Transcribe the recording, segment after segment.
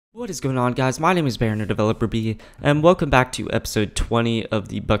What is going on, guys? My name is Baron, Developer B, and welcome back to episode 20 of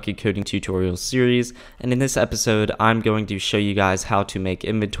the Bukkit coding tutorial series. And in this episode, I'm going to show you guys how to make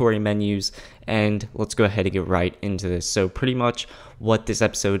inventory menus, and let's go ahead and get right into this. So pretty much what this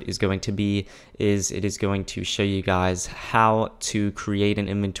episode is going to be is it is going to show you guys how to create an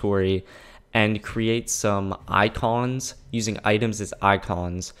inventory and create some icons using items as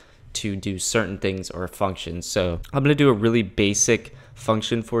icons to do certain things or functions. So I'm going to do a really basic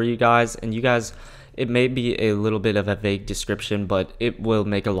function for you guys, and you guys, it may be a little bit of a vague description, but it will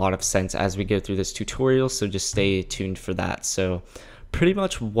make a lot of sense as we go through this tutorial, so just stay tuned for that. So pretty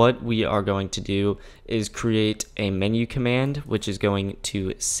much what we are going to do is create a menu command, which is going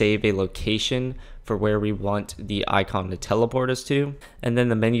to save a location for where we want the icon to teleport us to, and then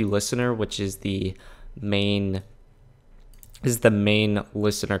the menu listener, which is the main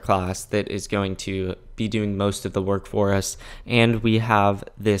listener class that is going to be doing most of the work for us. And we have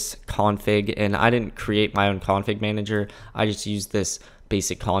this config, and I didn't create my own config manager. I just used this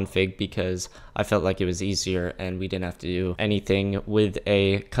basic config because I felt like it was easier and we didn't have to do anything with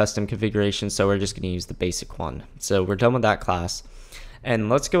a custom configuration, so we're just going to use the basic one. So we're done with that class, and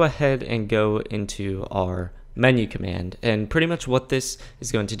let's go ahead and go into our menu command. And pretty much what this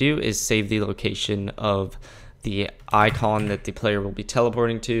is going to do is save the location of the icon that the player will be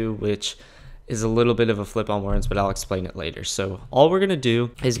teleporting to, which is a little bit of a flip on words, but I'll explain it later. So all we're going to do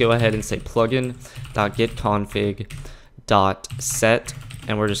is go ahead and say plugin.getConfig.set,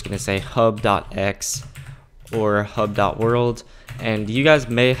 and we're just going to say hub.x or hub.world. And you guys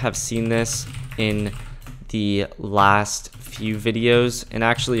may have seen this in the last few videos, and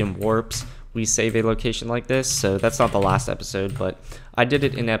actually in warps we save a location like this. So that's not the last episode, but I did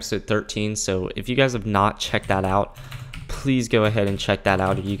it in episode 13. So if you guys have not checked that out, please go ahead and check that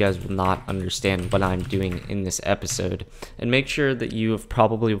out, or you guys will not understand what I'm doing in this episode. And make sure that you have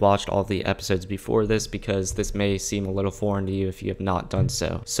probably watched all the episodes before this, because this may seem a little foreign to you if you have not done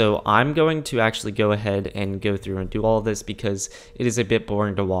so. So I'm going to actually go ahead and go through and do all this because it is a bit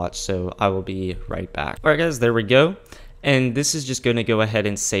boring to watch, so I will be right back. All right, guys, there we go. And this is just going to go ahead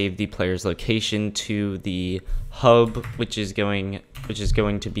and save the player's location to the hub, which is going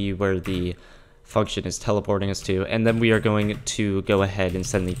to be where the function is teleporting us to. And then we are going to go ahead and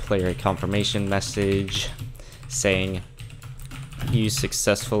send the player a confirmation message saying you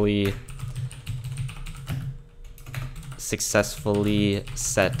successfully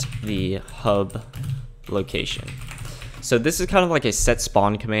set the hub location. So this is kind of like a set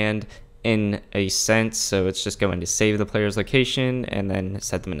spawn command in a sense, so it's just going to save the player's location and then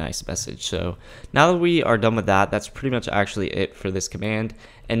send them a nice message. So now that we are done with that, that's pretty much actually it for this command.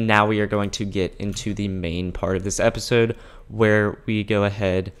 And now we are going to get into the main part of this episode, where we go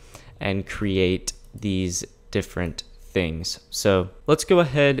ahead and create these different things. So let's go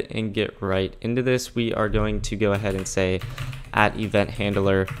ahead and get right into this. We are going to go ahead and say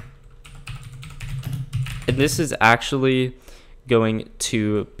 @event_handler, and this is actually going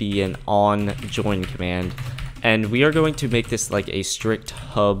to be an on join command, and we are going to make this like a strict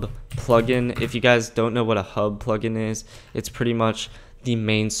hub plugin. If you guys don't know what a hub plugin is, it's pretty much the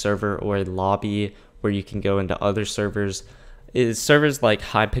main server or a lobby where you can go into other servers. Servers like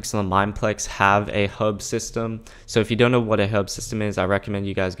Hypixel and Mineplex have a hub system, so if you don't know what a hub system is, I recommend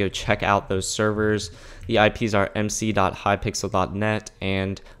you guys go check out those servers. The IPs are mc.hypixel.net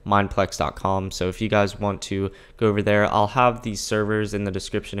and mineplex.com, so if you guys want to go over there, I'll have these servers in the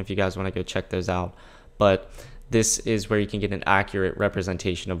description if you guys want to go check those out. But this is where you can get an accurate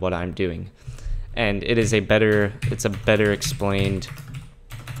representation of what I'm doing, and it's a better explained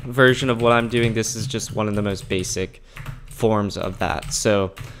version of what I'm doing. This is just one of the most basic forms of that.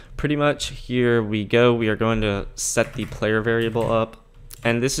 So pretty much here we go. We are going to set the player variable up,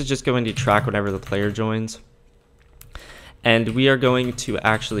 and this is just going to track whenever the player joins, and we are going to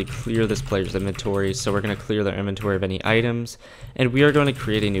actually clear this player's inventory. So we're going to clear their inventory of any items, and we are going to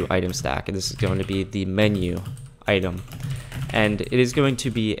create a new item stack, and this is going to be the menu item, and it is going to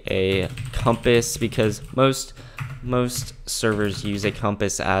be a compass, because most servers use a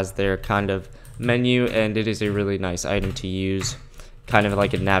compass as their kind of menu, and it is a really nice item to use, kind of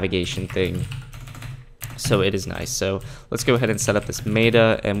like a navigation thing, so it is nice. So let's go ahead and set up this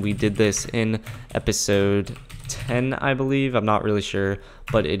meta, and we did this in episode 10, I believe. I'm not really sure,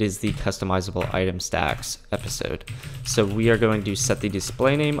 but it is the customizable item stacks episode. So we are going to set the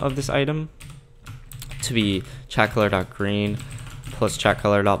display name of this item to be chatcolor.green plus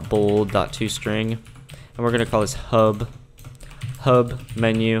chatcolor.bold.toString, and we're going to call this hub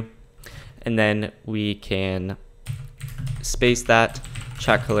menu. And then we can space that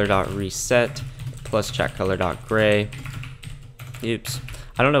chatcolor.reset plus chatcolor.gray. Oops,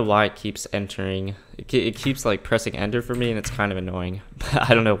 I don't know why it keeps entering. It keeps like pressing enter for me, and it's kind of annoying.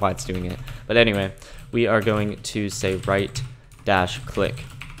 I don't know why it's doing it. But anyway, we are going to say right dash click.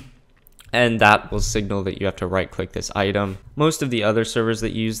 And that will signal that you have to right click this item. Most of the other servers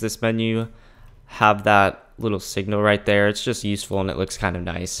that use this menu have that little signal right there. It's just useful and it looks kind of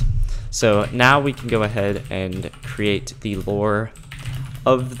nice. So now we can go ahead and create the lore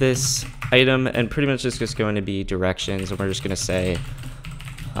of this item, and pretty much it's just going to be directions, and we're just going to say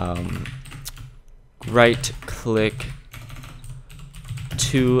right click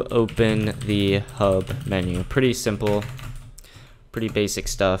to open the hub menu. Pretty simple, pretty basic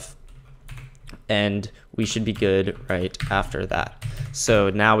stuff, and we should be good right after that. So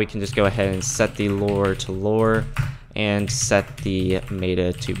now we can just go ahead and set the lore to lore and set the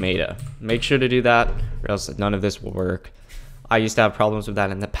meta to meta. Make sure to do that, or else none of this will work. I used to have problems with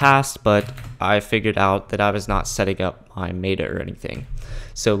that in the past, but I figured out that I was not setting up my meta or anything.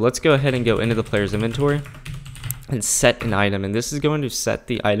 So let's go ahead and go into the player's inventory and set an item, and this is going to set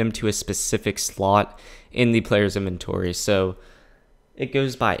the item to a specific slot in the player's inventory. So it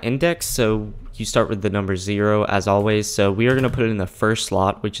goes by index, so you start with the number 0 as always. So we are going to put it in the first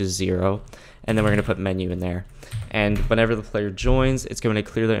slot, which is 0, and then we're going to put menu in there. And whenever the player joins, it's going to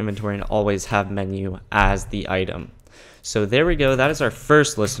clear their inventory and always have menu as the item. So there we go. That is our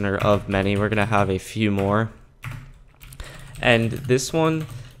first listener of many. We're going to have a few more. And this one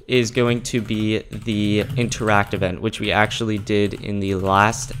is going to be the interact event, which we actually did in the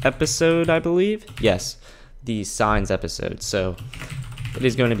last episode, I believe. Yes, the signs episode. So it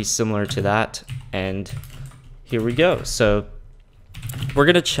is going to be similar to that. And here we go. So we're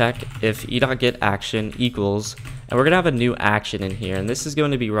going to check if e.getAction equals, and we're going to have a new action in here. And this is going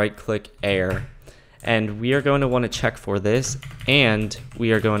to be right click air. And we are going to want to check for this, and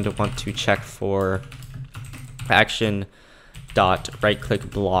we are going to want to check for action dot right click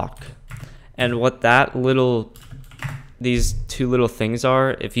block. And what that these two little things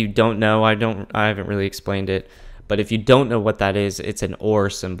are, if you don't know, I haven't really explained it, but if you don't know what that is, it's an or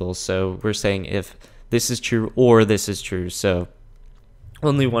symbol. So we're saying if this is true or this is true. So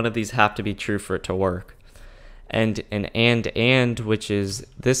only one of these have to be true for it to work. And an and, which is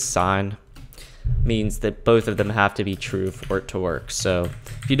this sign, means that both of them have to be true for it to work. So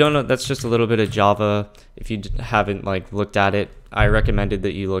if you don't know, that's just a little bit of Java. If you haven't like looked at it, I recommended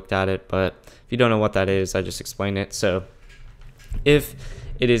that you looked at it, but if you don't know what that is, I just explained it. So if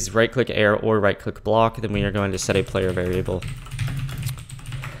it is right click air or right click block, then we are going to set a player variable.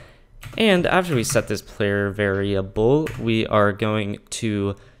 And after we set this player variable, we are going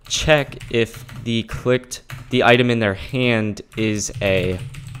to check if the item in their hand is a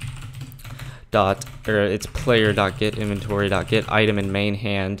it's player.getInventory.get item in main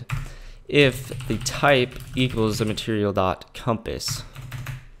hand if the type equals the material.compass.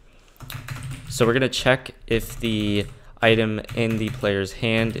 So we're going to check if the item in the player's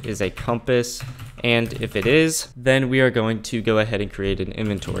hand is a compass, and if it is, then we are going to go ahead and create an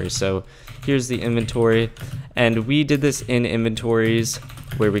inventory. So here's the inventory, and we did this in inventories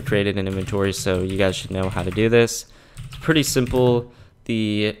where we created an inventory, so you guys should know how to do this. It's pretty simple.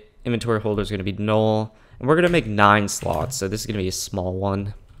 The inventory holder is going to be null, and we're going to make 9 slots, so this is going to be a small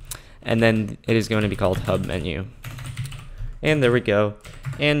one, and then it is going to be called hub menu. And there we go.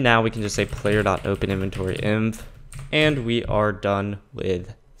 And now we can just say player.openInventoryInv, and we are done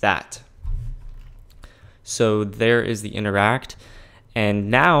with that. So there is the interact,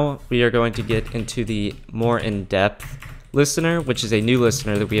 and now we are going to get into the more in-depth listener, which is a new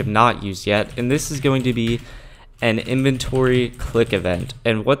listener that we have not used yet, and this is going to be an inventory click event.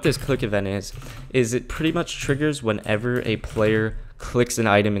 And what this click event is it pretty much triggers whenever a player clicks an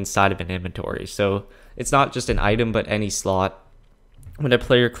item inside of an inventory. So it's not just an item, but any slot. When a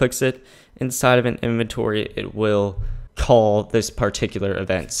player clicks it inside of an inventory, it will call this particular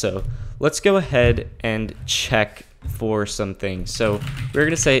event. So let's go ahead and check for some things. So we're going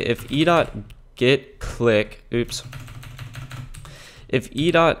to say if e.getClick, if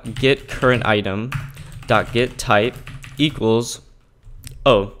e.getCurrentItem .get type equals,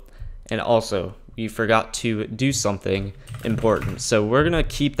 oh, and also we forgot to do something important, so we're gonna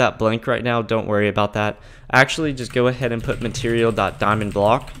keep that blank right now. Don't worry about that. Actually, just go ahead and put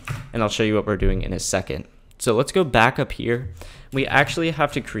material.diamondBlock, and I'll show you what we're doing in a second. So let's go back up here. We actually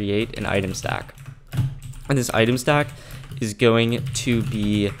have to create an item stack, and this item stack is going to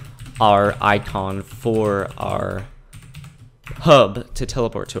be our icon for our hub to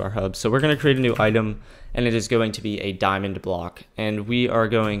teleport to our hub. So we're going to create a new item, and it is going to be a diamond block, and we are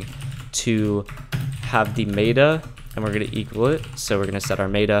going to have the meta, and we're going to equal it. So we're going to set our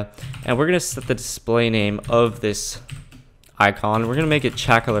meta, and we're going to set the display name of this icon. We're gonna make it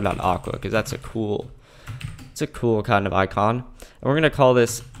chat color.aqua because that's a cool kind of icon. And we're gonna call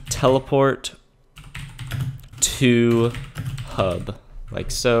this teleport to hub,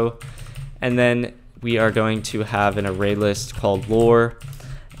 like so. And then we are going to have an array list called lore,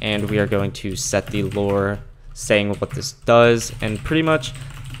 and we are going to set the lore saying what this does, and pretty much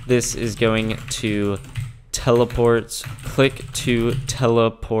this is going to click to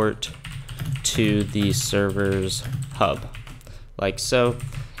teleport to the server's hub, like so.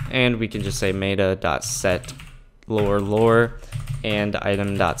 And we can just say meta.set lore and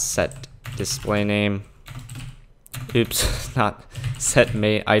item.set display name. Oops, not set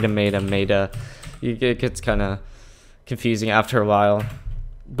item meta. It gets kind of confusing after a while,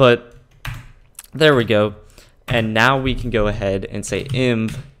 but there we go. And now we can go ahead and say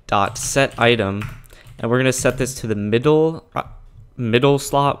imv.set item, and we're going to set this to the middle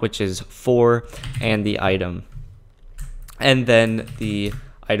slot, which is 4, and the item, and then the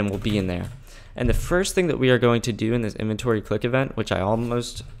item will be in there. And the first thing that we are going to do in this inventory click event, which I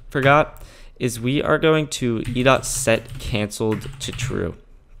almost forgot, is we are going to e.set canceled to true.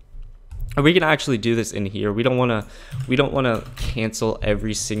 And we can actually do this in here. We don't want to cancel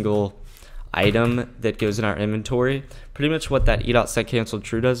every single item that goes in our inventory. Pretty much what that e.set canceled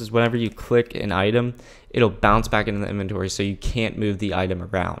true does is whenever you click an item, it'll bounce back into the inventory, so you can't move the item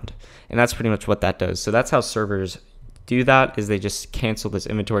around. And that's pretty much what that does. So that's how servers do that, is they just cancel this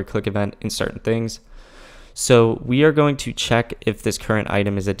inventory click event in certain things. So we are going to check if this current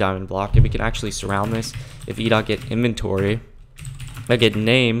item is a diamond block, and we can actually surround this. If e.get inventory, I get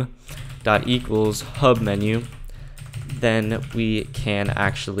name dot equals hub menu, then we can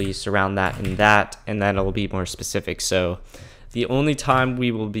actually surround that in that, and then it'll be more specific. So the only time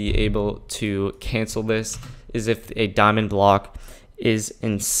we will be able to cancel this is if a diamond block is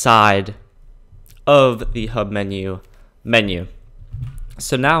inside of the hub menu.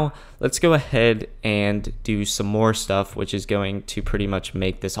 So now let's go ahead and do some more stuff, which is going to pretty much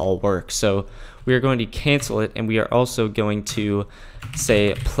make this all work. So we are going to cancel it, and we are also going to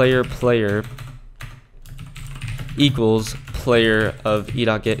say player equals player of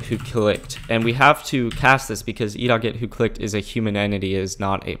e.get who clicked. And we have to cast this because e.get who clicked is a human entity, is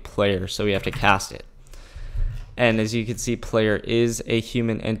not a player, so we have to cast it. And as you can see, player is a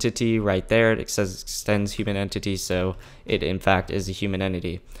human entity right there. It says extends human entity, so it in fact is a human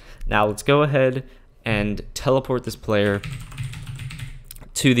entity. Now let's go ahead and teleport this player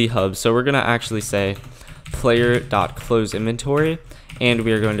to the hub. So we're going to actually say player.close inventory, and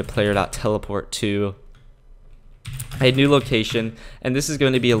we are going to player.teleport to a new location. And this is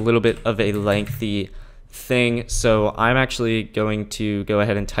going to be a little bit of a lengthy thing, so I'm actually going to go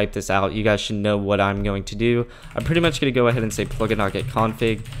ahead and type this out. You guys should know what I'm going to do. I'm pretty much going to go ahead and say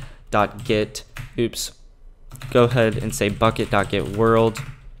plugin.getconfig.get, go ahead and say bukkit.get world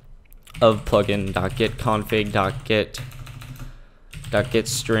of plugin.getconfig.get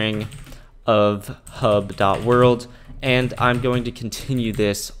string of hub.world, and I'm going to continue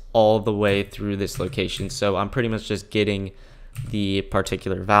this all the way through this location. So I'm pretty much just getting the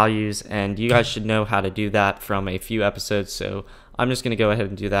particular values, and you guys should know how to do that from a few episodes, so I'm just going to go ahead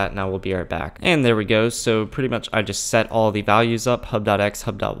and do that. Now we'll be right back. And there we go. So pretty much I just set all the values up: hub.x,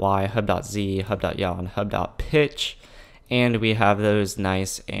 hub.y, hub.z, hub.yaw, and hub.pitch, and we have those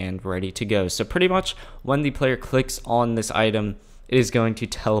nice and ready to go. So pretty much when the player clicks on this item, it is going to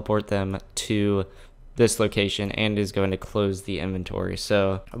teleport them to this location and is going to close the inventory.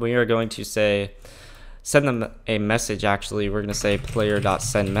 So we are going to say send them a message. Actually, we're going to say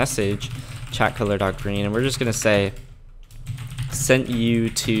player.send message chat color.green, and we're just going to say sent you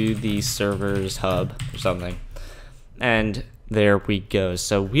to the server's hub or something. And there we go.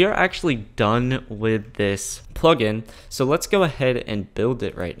 So we are actually done with this plugin. So let's go ahead and build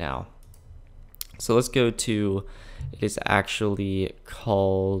it right now. So let's go to, it is actually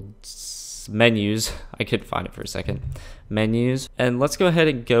called menus. I couldn't find it for a second. Menus. And let's go ahead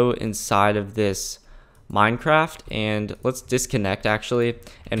and go inside of this Minecraft, and let's disconnect actually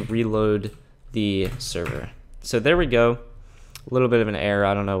and reload the server. So there we go. A little bit of an error,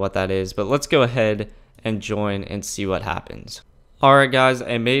 I don't know what that is, but let's go ahead and join and see what happens. Alright guys,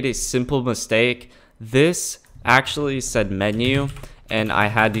 I made a simple mistake. This actually said menu, and I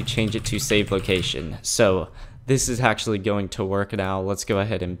had to change it to save location. So this is actually going to work now. Let's go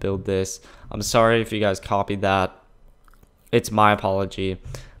ahead and build this. I'm sorry if you guys copied that. It's my apology.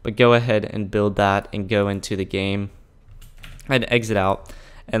 But go ahead and build that and go into the game and exit out.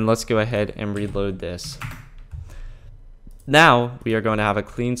 And let's go ahead and reload this. Now we are going to have a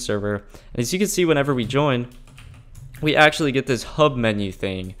clean server. And as you can see, whenever we join, we actually get this hub menu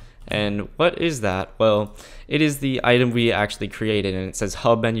thing. And what is that? Well, it is the item we actually created, and it says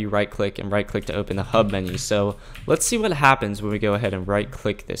hub menu, right click, and right click to open the hub menu. So let's see what happens when we go ahead and right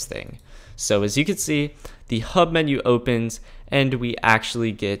click this thing. So as you can see, the hub menu opens and we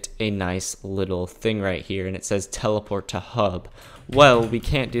actually get a nice little thing right here, and it says teleport to hub. Well, we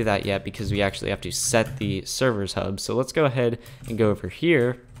can't do that yet because we actually have to set the server's hub. So let's go ahead and go over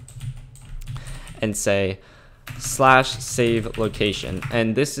here and say /save location,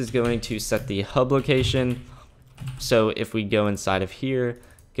 and this is going to set the hub location. So if we go inside of here,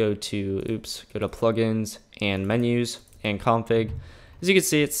 go to plugins and menus and config, as you can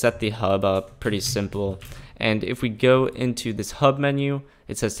see, it set the hub up, pretty simple. And if we go into this hub menu,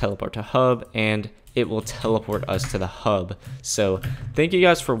 it says teleport to hub, and it will teleport us to the hub. So thank you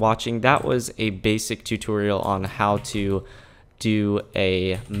guys for watching. That was a basic tutorial on how to do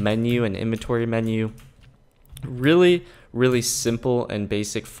a menu, an inventory menu. Really simple and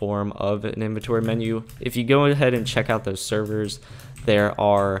basic form of an inventory menu. If you go ahead and check out those servers, there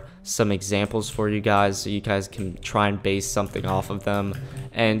are some examples for you guys, so you guys can try and base something off of them.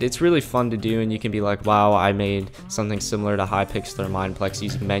 And it's really fun to do, and you can be like, wow, I made something similar to Hypixel or Mineplex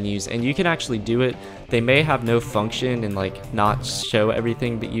using menus, and you can actually do it. They may have no function and like not show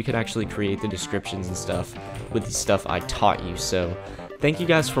everything, but you can actually create the descriptions and stuff with the stuff I taught you. So thank you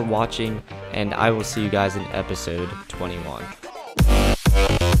guys for watching, and I will see you guys in episode 21.